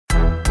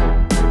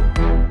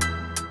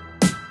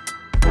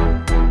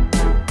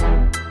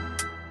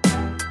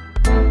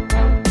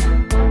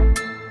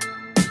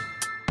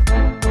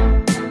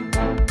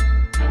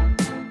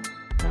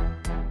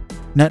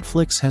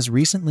Netflix has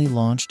recently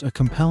launched a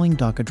compelling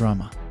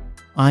docudrama,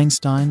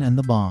 Einstein and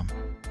the Bomb,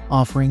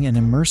 offering an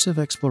immersive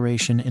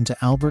exploration into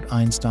Albert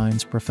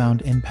Einstein's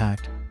profound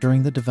impact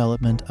during the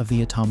development of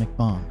the atomic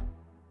bomb.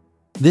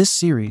 This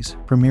series,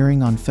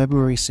 premiering on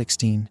February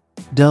 16,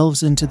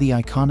 delves into the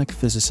iconic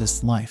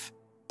physicist's life,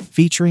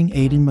 featuring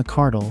Aidan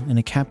McArdle in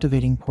a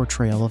captivating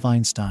portrayal of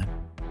Einstein.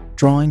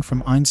 Drawing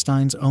from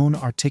Einstein's own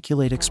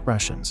articulate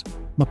expressions,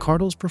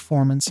 McArdle's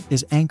performance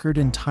is anchored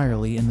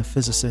entirely in the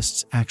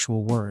physicist's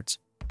actual words,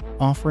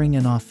 offering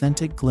an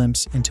authentic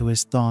glimpse into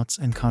his thoughts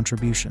and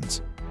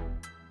contributions.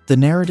 The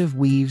narrative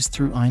weaves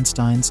through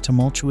Einstein's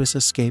tumultuous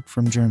escape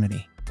from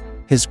Germany,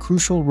 his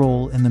crucial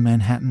role in the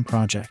Manhattan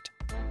Project,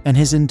 and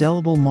his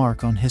indelible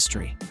mark on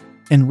history,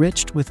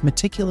 enriched with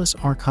meticulous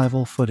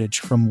archival footage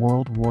from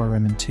World War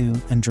II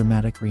and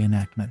dramatic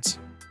reenactments.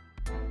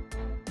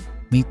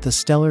 Meet the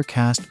stellar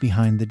cast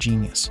behind the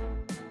genius.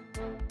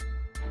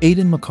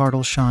 Aidan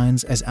McArdle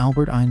shines as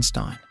Albert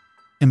Einstein,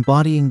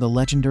 embodying the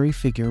legendary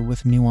figure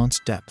with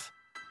nuanced depth.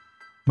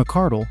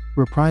 McArdle,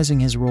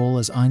 reprising his role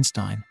as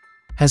Einstein,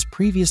 has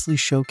previously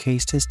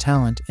showcased his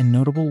talent in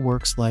notable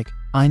works like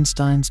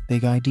Einstein's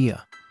Big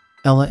Idea,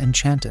 Ella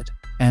Enchanted,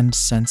 and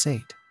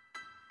Sense8.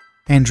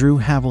 Andrew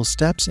Havel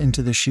steps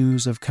into the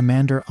shoes of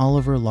Commander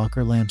Oliver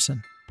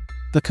Locker-Lamson,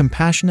 the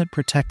compassionate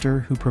protector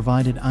who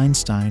provided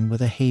Einstein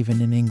with a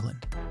haven in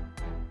England.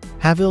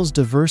 Havel's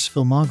diverse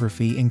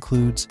filmography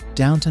includes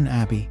Downton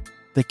Abbey,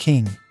 The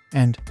King,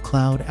 and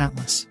Cloud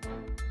Atlas.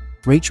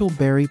 Rachel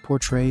Berry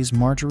portrays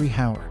Marjorie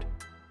Howard,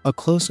 a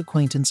close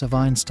acquaintance of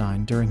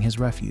Einstein during his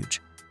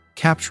refuge,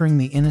 capturing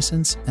the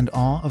innocence and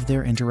awe of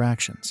their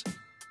interactions.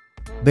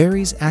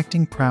 Berry's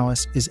acting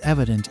prowess is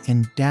evident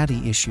in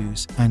Daddy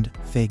Issues and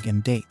Fig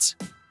and Dates.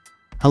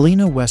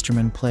 Helena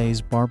Westerman plays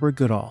Barbara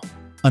Goodall,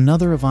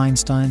 another of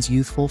Einstein's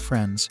youthful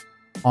friends,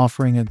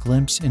 offering a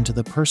glimpse into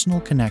the personal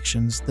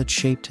connections that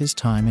shaped his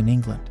time in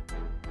England.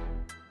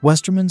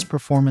 Westerman's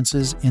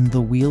performances in The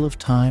Wheel of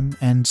Time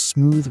and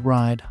Smooth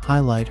Ride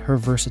highlight her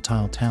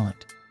versatile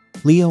talent.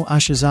 Leo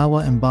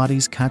Ashizawa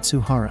embodies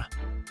Katsuhara,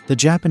 the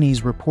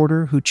Japanese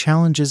reporter who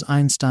challenges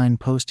Einstein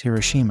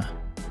post-Hiroshima,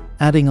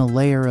 adding a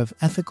layer of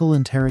ethical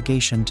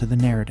interrogation to the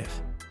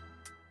narrative.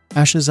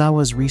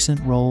 Ashizawa's recent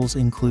roles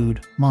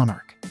include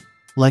Monarch,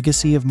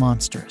 Legacy of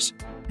Monsters,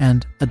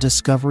 and A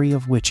Discovery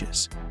of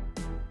Witches.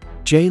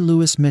 J.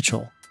 Lewis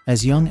Mitchell,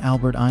 as young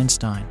Albert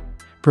Einstein,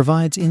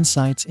 provides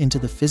insights into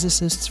the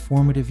physicist's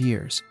formative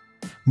years,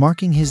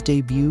 marking his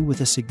debut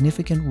with a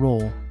significant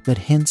role that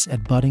hints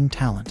at budding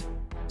talent.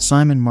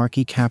 Simon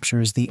Markey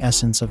captures the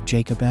essence of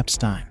Jacob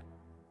Epstein,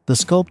 the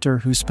sculptor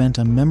who spent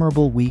a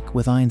memorable week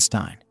with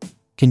Einstein,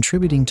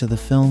 contributing to the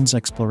film's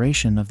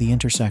exploration of the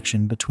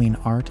intersection between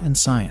art and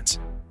science.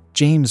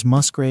 James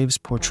Musgrave's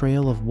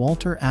portrayal of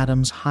Walter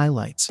Adams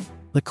highlights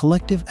the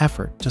collective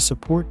effort to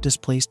support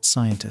displaced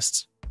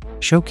scientists,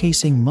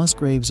 showcasing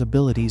Musgrave's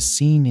abilities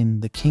seen in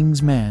The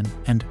King's Man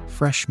and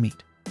Fresh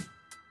Meat.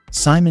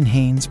 Simon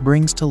Haynes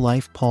brings to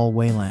life Paul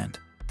Wayland,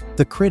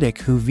 the critic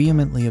who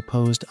vehemently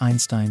opposed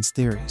Einstein's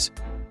theories,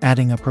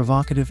 adding a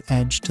provocative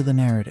edge to the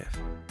narrative.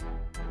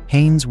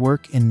 Haynes'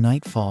 work in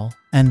Nightfall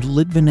and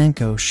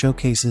Litvinenko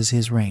showcases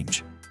his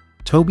range.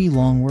 Toby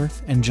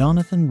Longworth and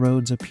Jonathan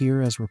Rhodes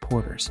appear as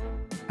reporters,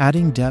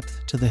 adding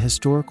depth to the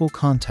historical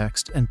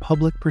context and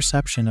public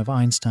perception of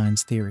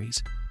Einstein's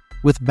theories,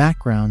 with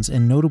backgrounds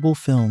in notable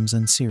films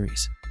and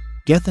series.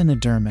 Gethin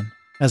Ederman,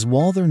 as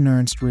Walther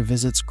Nernst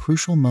revisits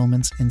crucial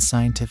moments in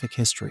scientific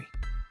history,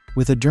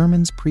 with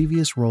Ederman's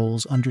previous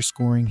roles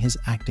underscoring his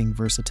acting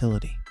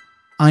versatility.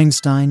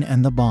 Einstein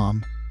and the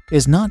Bomb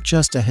is not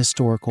just a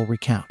historical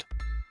recount.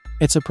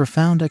 It's a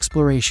profound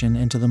exploration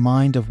into the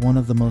mind of one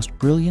of the most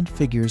brilliant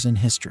figures in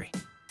history.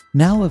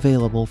 Now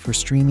available for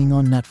streaming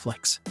on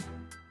Netflix,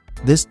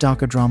 this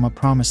docudrama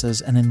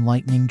promises an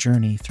enlightening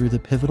journey through the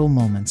pivotal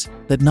moments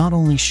that not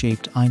only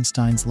shaped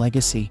Einstein's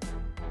legacy,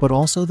 but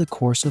also the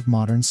course of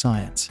modern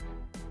science.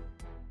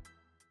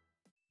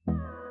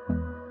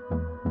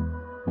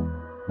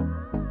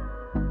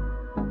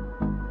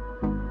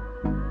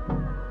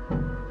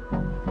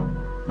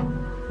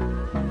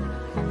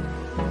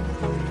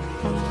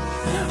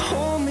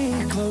 Hold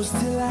me close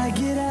till I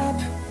get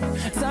up.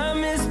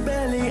 Time is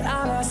barely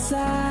on our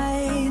side.